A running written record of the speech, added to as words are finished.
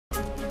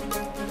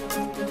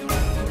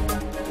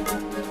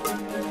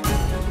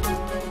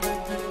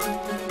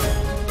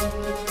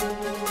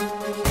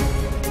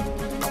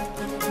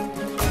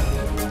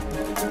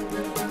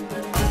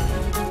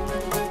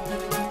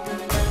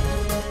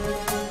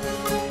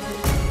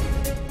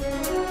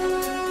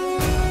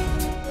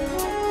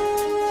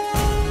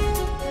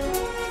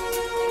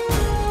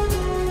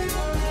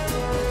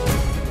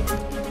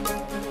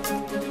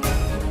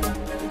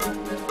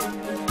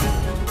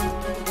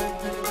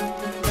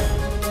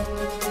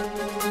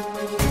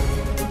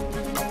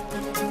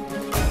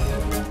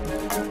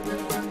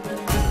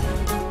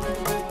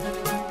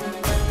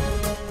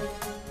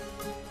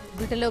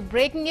Bulletin లో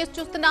breaking news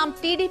చూస్తున్నాం.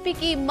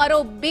 టీడీపీకి మరో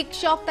బిగ్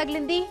షాక్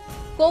తగిలింది.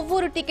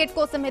 కొవ్వూరు టికెట్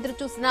కోసం ఎదురు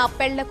చూసిన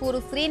పెళ్లకూరు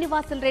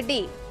శ్రీనివాస్ రెడ్డి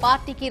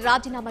పార్టీకి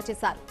రాజీనామా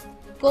చేశారు.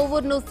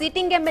 కొవ్వూరును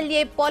సిట్టింగ్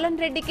ఎమ్మెల్యే పోలన్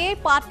రెడ్డికే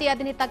పార్టీ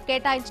అధినేత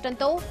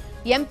కేటాయించడంతో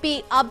ఎంపీ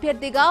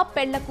అభ్యర్థిగా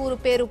పెళ్లకూరు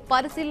పేరు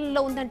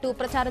పరిశీలనలో ఉందంటూ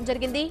ప్రచారం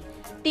జరిగింది.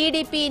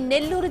 టీడీపీ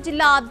నెల్లూరు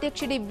జిల్లా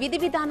అధ్యక్షుడి విధి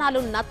విధానాలు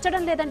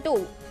నచ్చడం లేదంటూ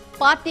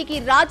పార్టీకి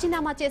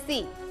రాజీనామా చేసి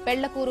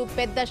పెళ్లకూరు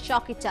పెద్ద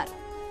షాక్ ఇచ్చారు.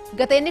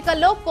 గత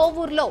ఎన్నికల్లో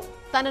కొవ్వూరులో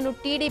తనను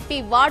టీడీపీ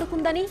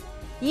వాడుకుందని,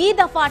 ఈ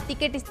దఫా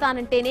టికెట్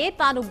ఇస్తానంటేనే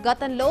తాను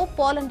గతంలో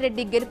పోలన్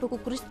రెడ్డి గెలుపుకు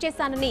కృషి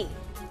చేశానని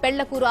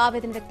పెళ్లకూరు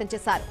ఆవేదన వ్యక్తం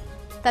చేశారు.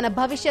 తన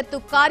భవిష్యత్తు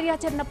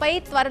కార్యాచరణపై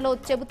త్వరలో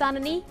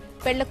చెబుతానని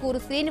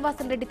పెళ్లకూరు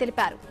శ్రీనివాస్ రెడ్డి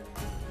తెలిపారు.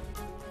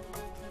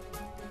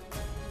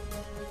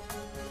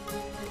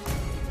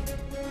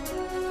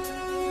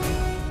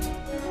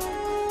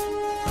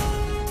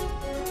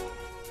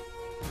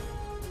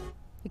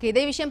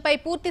 ఇదే విషయంపై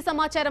పూర్తి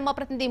సమాచారం మా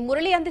ప్రతినిధి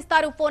మురళి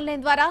అందిస్తారు ఫోన్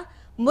లైన్ ద్వారా.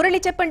 మురళి,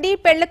 చెప్పండి,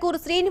 పెళ్లకూరు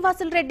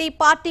శ్రీనివాసులు రెడ్డి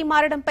పార్టీ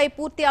మారడంపై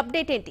పూర్తి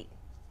అప్డేట్ ఏంటి?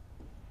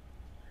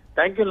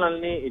 Thank you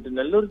Nalini. ఇటు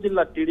నెల్లూరు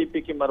జిల్లా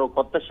టీడీపీకి మరో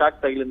కొత్త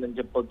షాక్ తగిలిందని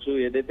చెప్పొచ్చు.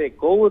 ఏదైతే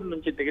కోవూరు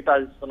నుంచి టికెట్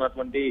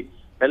ఆశిస్తున్నటువంటి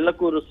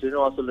పెళ్లకూరు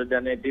శ్రీనివాసులు రెడ్డి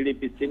అనే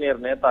టీడీపీ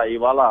సీనియర్ నేత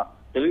ఇవాళ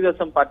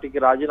తెలుగుదేశం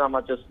పార్టీకి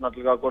రాజీనామా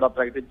చేస్తున్నట్లుగా కూడా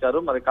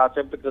ప్రకటించారు. మరి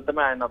కాసేపటి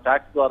క్రితమే ఆయన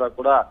ఫ్యాక్స్ ద్వారా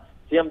కూడా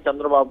సీఎం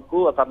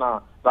చంద్రబాబుకు తన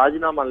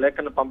రాజీనామా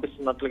లేఖను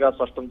పంపిస్తున్నట్లుగా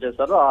స్పష్టం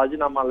చేశారు. ఆ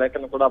రాజీనామా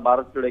లేఖను కూడా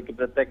భారత్ టుడేకి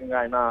ప్రత్యేకంగా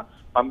ఆయన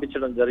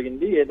పంపించడం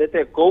జరిగింది. ఏదైతే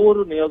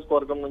కోవూరు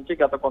నియోజకవర్గం నుంచి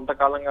గత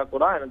కొంతకాలంగా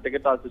కూడా ఆయన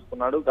టికెట్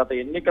ఆశిస్తున్నాడు. గత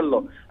ఎన్నికల్లో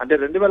అంటే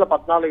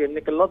 2014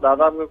 ఎన్నికల్లో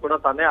దాదాపుగా కూడా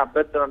తనే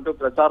అభ్యర్థి అంటూ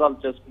ప్రచారాలు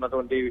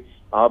చేసుకున్నటువంటి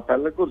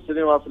పెళ్లకూరు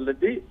శ్రీనివాసులు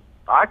రెడ్డి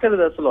ఆఖరి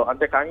దశలో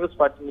అంటే కాంగ్రెస్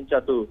పార్టీ నుంచి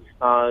అటు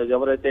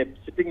ఎవరైతే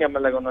సిట్టింగ్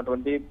ఎమ్మెల్యేగా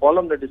ఉన్నటువంటి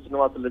పోలం రెడ్డి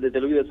శ్రీనివాసులు రెడ్డి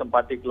తెలుగుదేశం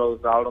పార్టీలో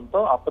రావడంతో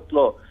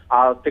అప్పట్లో ఆ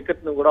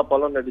టికెట్ ను కూడా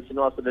పోలం రెడ్డి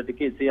శ్రీనివాసులు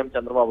రెడ్డికి సీఎం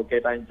చంద్రబాబు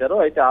కేటాయించారు.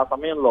 అయితే ఆ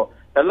సమయంలో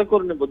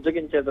పెళ్లకూరుని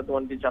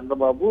బుజ్జగించేటటువంటి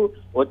చంద్రబాబు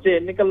వచ్చే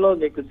ఎన్నికల్లో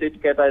నీకు సీటు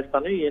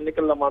కేటాయిస్తాను, ఈ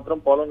ఎన్నికల్లో మాత్రం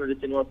పోలం రెడ్డి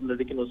శ్రీనివాసులు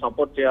రెడ్డికి నువ్వు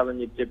సపోర్ట్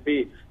చేయాలని చెప్పి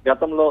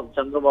గతంలో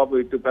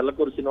చంద్రబాబు ఇటు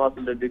పెళ్లకూరు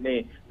శ్రీనివాసులు రెడ్డిని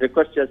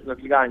రిక్వెస్ట్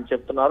చేసినట్లుగా ఆయన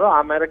చెప్తున్నారు.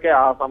 ఆ మేరకే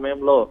ఆ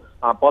సమయంలో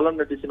పోలం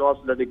రెడ్డి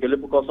శ్రీనివాసులు రెడ్డి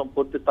గెలుపు కోసం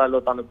పూర్తి స్థాయిలో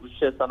తాను కృషి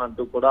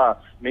చేస్తానంటూ కూడా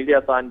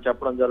మీడియాతో ఆయన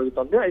చెప్పడం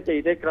జరుగుతుంది. అయితే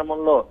ఇదే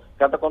క్రమంలో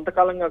గత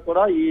కొంతకాలంగా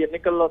కూడా ఈ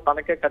ఎన్నికల్లో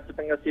తనకే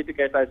ఖచ్చితంగా సీటు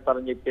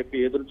కేటాయిస్తారని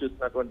చెప్పి ఎదురు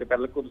చూస్తున్నటువంటి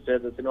పెళ్లకూరు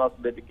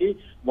శ్రీనివాసులు రెడ్డికి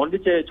మొండి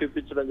చేయి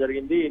చూపించడం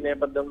జరిగింది. ఈ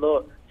నేపథ్యంలో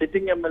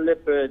సిట్టింగ్ ఎమ్మెల్యే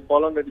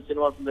పోలం రెడ్డి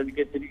శ్రీనివాసులు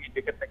రెడ్డికి తిరిగి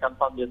టికెట్ ని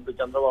కన్ఫర్మ్ చేస్తూ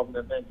చంద్రబాబు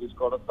నిర్ణయం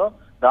తీసుకోవడంతో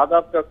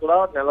దాదాపుగా కూడా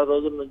నెల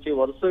రోజుల నుంచి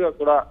వరుసగా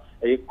కూడా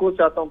ఎక్కువ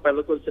శాతం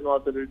పెళ్లకూరు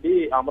శ్రీనివాసులు రెడ్డి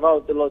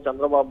అమరావతిలో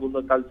చంద్రబాబును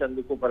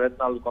కలిసేందుకు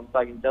ప్రయత్నాలు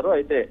కొనసాగించారు.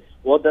 అయితే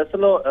ఓ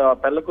దశలో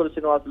పెళ్లకూరు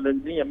శ్రీనివాసులు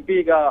రెడ్డిని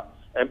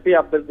ఎంపీ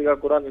అభ్యర్థిగా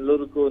కూడా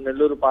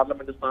నెల్లూరు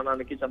పార్లమెంటు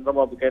స్థానానికి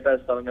చంద్రబాబు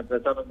కేటాయిస్తారనే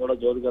ప్రచారం కూడా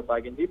జోరుగా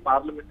సాగింది.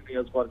 పార్లమెంటు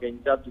నియోజకవర్గ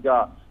ఇన్ఛార్జ్ గా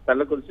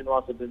పెళ్లకూరు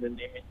శ్రీనివాసులు రెడ్డిని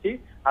నియమించి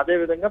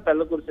అదేవిధంగా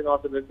పెళ్లకూరు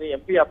శ్రీనివాసులు రెడ్డిని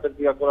ఎంపీ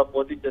అభ్యర్థిగా కూడా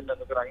పోటీ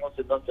చేసేందుకు రంగం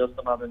సిద్ధం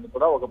చేస్తున్నారని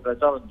కూడా ఒక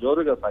ప్రచారం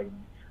జోరుగా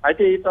సాగింది.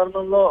 అయితే ఈ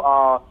తరుణంలో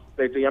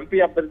ఇటు ఎంపీ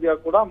అభ్యర్థిగా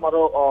కూడా మరో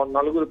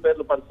 4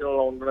 పేర్లు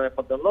పరిశీలనలో ఉన్న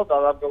నేపథ్యంలో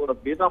దాదాపుగా కూడా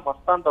బీదా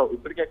మస్తాంరావు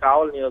ఇప్పటికే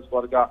కావలి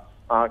నియోజకవర్గ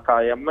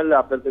ఎమ్మెల్యే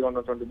అభ్యర్థిగా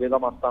ఉన్నటువంటి బీదా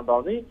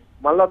మస్తాంరావుని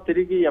మళ్ళా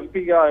తిరిగి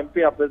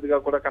ఎంపీ అభ్యర్థిగా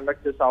కూడా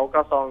కండక్ట్ చేసే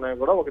అవకాశాలున్నాయి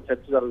కూడా ఒక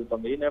చర్చ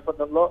జరుగుతుంది. ఈ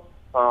నేపథ్యంలో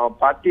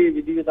పార్టీ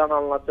విధి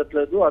విధానాలు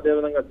నచ్చట్లేదు,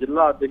 అదేవిధంగా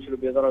జిల్లా అధ్యక్షుడు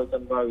బీదా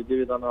రవిచంద్ర విధి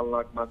విధానాలు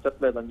నాకు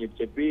నచ్చట్లేదు అని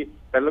చెప్పి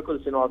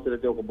పెళ్లకూరు శ్రీనివాసులు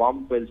రెడ్డి ఒక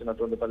బాంబు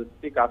పేల్చినటువంటి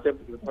పరిస్థితి.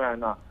 కాసేపు క్రితమే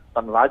ఆయన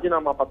తన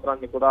రాజీనామా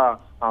పత్రాన్ని కూడా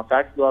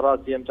ఫ్యాక్స్ ద్వారా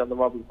సీఎం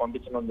చంద్రబాబుకు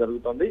పంపించడం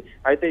జరుగుతుంది.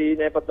 అయితే ఈ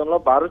నేపథ్యంలో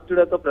భారత్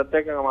టుడేతో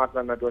ప్రత్యేకంగా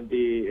మాట్లాడినటువంటి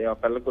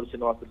పెళ్లకూరు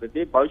శ్రీనివాసులు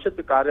రెడ్డి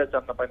భవిష్యత్తు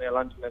కార్యాచరణ పైన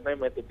ఎలాంటి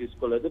నిర్ణయం అయితే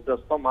తీసుకోలేదు.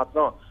 ప్రస్తుతం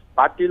మాత్రం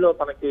పార్టీలో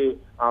తనకి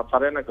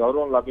సరైన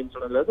గౌరవం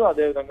లభించడం లేదు,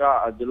 అదేవిధంగా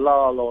ఆ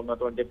జిల్లాలో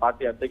ఉన్నటువంటి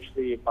పార్టీ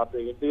అధ్యక్షుడి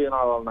విధి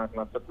విధానాలు నాకు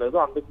నచ్చట్లేదు,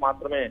 అందుకు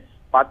మాత్రమే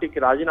పార్టీకి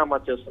రాజీనామా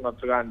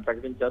చేస్తున్నట్లుగా ఆయన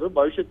ప్రకటించారు.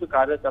 భవిష్యత్తు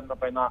కార్యాచరణ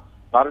పైన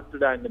భారత్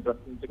టుడే ఆయన్ని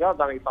ప్రశ్నించగా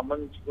దానికి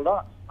సంబంధించి కూడా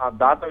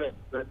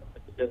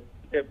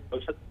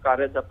భవిష్యత్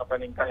కార్యాచరణ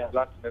పైన ఇంకా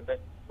ఎలాంటి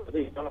నిర్ణయం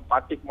తీసుకోలేదు,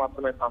 పార్టీకి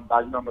మాత్రమే తాను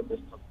రాజీనామా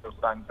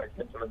చేస్తున్నట్టు ఆయన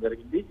ప్రకటించడం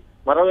జరిగింది.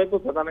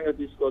 మరోవైపు ప్రధానంగా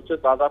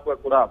తీసుకోవచ్చు దాదాపుగా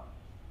కూడా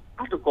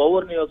అటు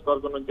కోవూరు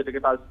నియోజకవర్గం నుంచి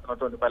టికెట్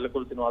ఆశిస్తున్నటువంటి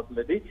పెళ్లకూరు శ్రీనివాసులు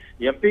రెడ్డి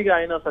ఎంపీగా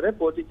అయినా సరే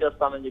పోటీ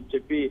చేస్తానని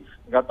చెప్పి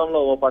గతంలో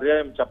ఓ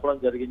పర్యాయం చెప్పడం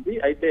జరిగింది.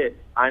 అయితే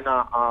ఆయన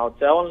ఆ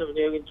సేవలను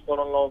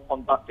వినియోగించుకోవడంలో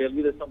కొంత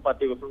తెలుగుదేశం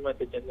పార్టీ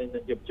విఫలమైతే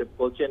చెందిందని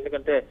చెప్పుకోవచ్చు.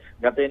 ఎందుకంటే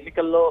గత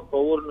ఎన్నికల్లో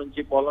కోవూరు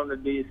నుంచి పోలం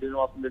రెడ్డి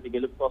శ్రీనివాసులు రెడ్డి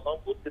గెలుపు కోసం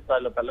పూర్తి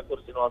స్థాయిలో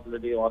పెళ్లకూరు శ్రీనివాసులు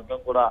రెడ్డి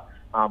వర్గం కూడా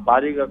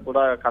భారీగా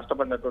కూడా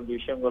కష్టపడినటువంటి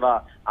విషయం కూడా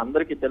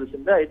అందరికీ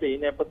తెలిసిందే. అయితే ఈ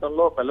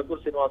నేపథ్యంలో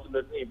పెళ్లకూరు శ్రీనివాసులు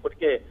రెడ్డిని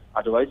ఇప్పటికే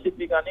అటు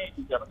వైసీపీ కానీ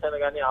ఇటు జనసేన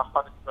కానీ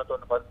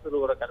ఆహ్వానిస్తున్నటువంటి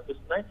పరిస్థితులు కూడా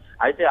కనిపిస్తున్నాయి.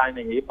 అయితే ఆయన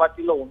ఏ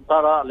పార్టీలో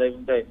ఉంటారా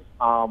లేకుంటే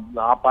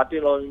ఆ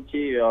పార్టీలో నుంచి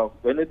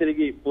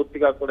వెనుతిరిగి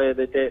పూర్తిగా కూడా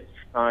ఏదైతే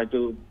ఇటు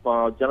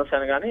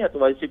జనసేన కానీ అటు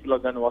వైసీపీలో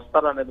కానీ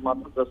వస్తారనేది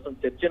మాత్రం ప్రస్తుతం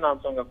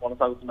చర్చనీయాంశంగా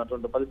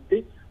కొనసాగుతున్నటువంటి పరిస్థితి.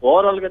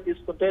 ఓవరాల్ గా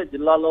తీసుకుంటే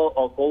జిల్లాలో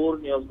కోవూరు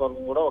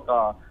నియోజకవర్గం కూడా ఒక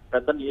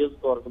పెద్ద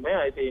నియోజకవర్గమే.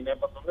 అయితే ఈ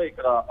నేపథ్యంలో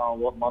ఇక్కడ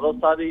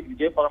మరోసారి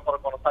విజయ పరంపర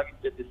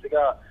కొనసాగించే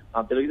దిశగా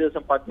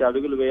తెలుగుదేశం పార్టీ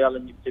అడుగులు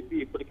వేయాలని చెప్పి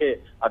ఇప్పటికే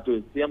అటు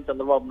సీఎం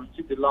చంద్రబాబు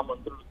నుంచి జిల్లా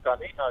మంత్రులకు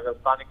కానీ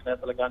స్థానిక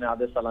నేతలకు కానీ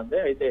ఆదేశాలు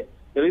అందాయి. అయితే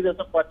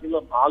తెలుగుదేశం పార్టీలో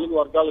 4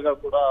 వర్గాలుగా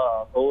కూడా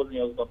కోవూరు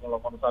నియోజకవర్గంలో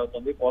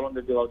కొనసాగుతుంది.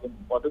 రెడ్డి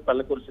వర్గంతో పాటు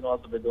పెల్లకూరు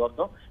శ్రీనివాస రెడ్డి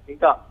వర్గం,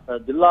 ఇంకా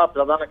జిల్లా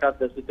ప్రధాన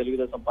కార్యదర్శి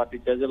తెలుగుదేశం పార్టీ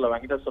చేజర్ల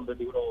వెంకటేశ్వర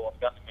రెడ్డి కూడా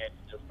వర్గాన్ని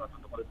మెయింటైన్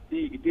చేస్తున్నటువంటి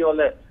పరిస్థితి.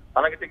 ఇటీవలే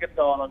తనకి టికెట్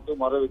కావాలంటూ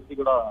మరో వ్యక్తి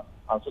కూడా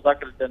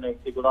సుధాకర్ రెడ్డి అనే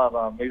వ్యక్తి కూడా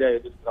మీడియా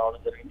ఎదురుకు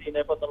రావడం జరిగింది. ఈ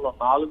నేపథ్యంలో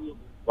 4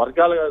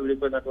 వర్గాలుగా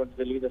విడిపోయినటువంటి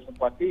తెలుగుదేశం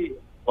పార్టీ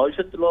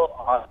భవిష్యత్తులో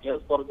ఆ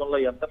నియోజకవర్గంలో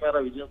ఎంత మేర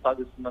విజయం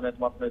సాధిస్తుందనేది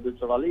మాత్రం ఎదురు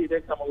చూడాలి. ఇదే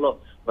క్రమంలో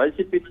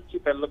వైసీపీ నుంచి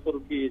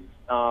పెల్లకూరుకి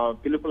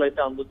పిలుపులు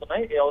అయితే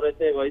అందుతున్నాయి.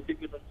 ఎవరైతే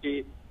వైసీపీ నుంచి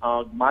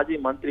మాజీ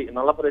మంత్రి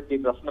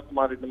నల్లపరెడ్డి ప్రసన్న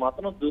కుమార్ రెడ్డి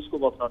మాత్రం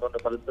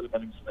దూసుకుపోతున్నటువంటి పరిస్థితులు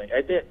కనిపిస్తున్నాయి.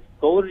 అయితే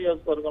కోవూరు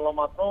నియోజకవర్గంలో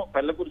మాత్రం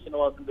పెల్లకూరు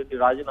శ్రీనివాస్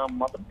రెడ్డి రాజీనామా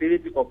మాత్రం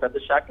టీడీపీకి ఒక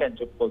పెద్ద షాక్ అని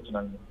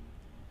చెప్పుకోవచ్చునండి.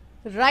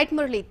 Right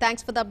Murali,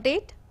 thanks for the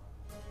update.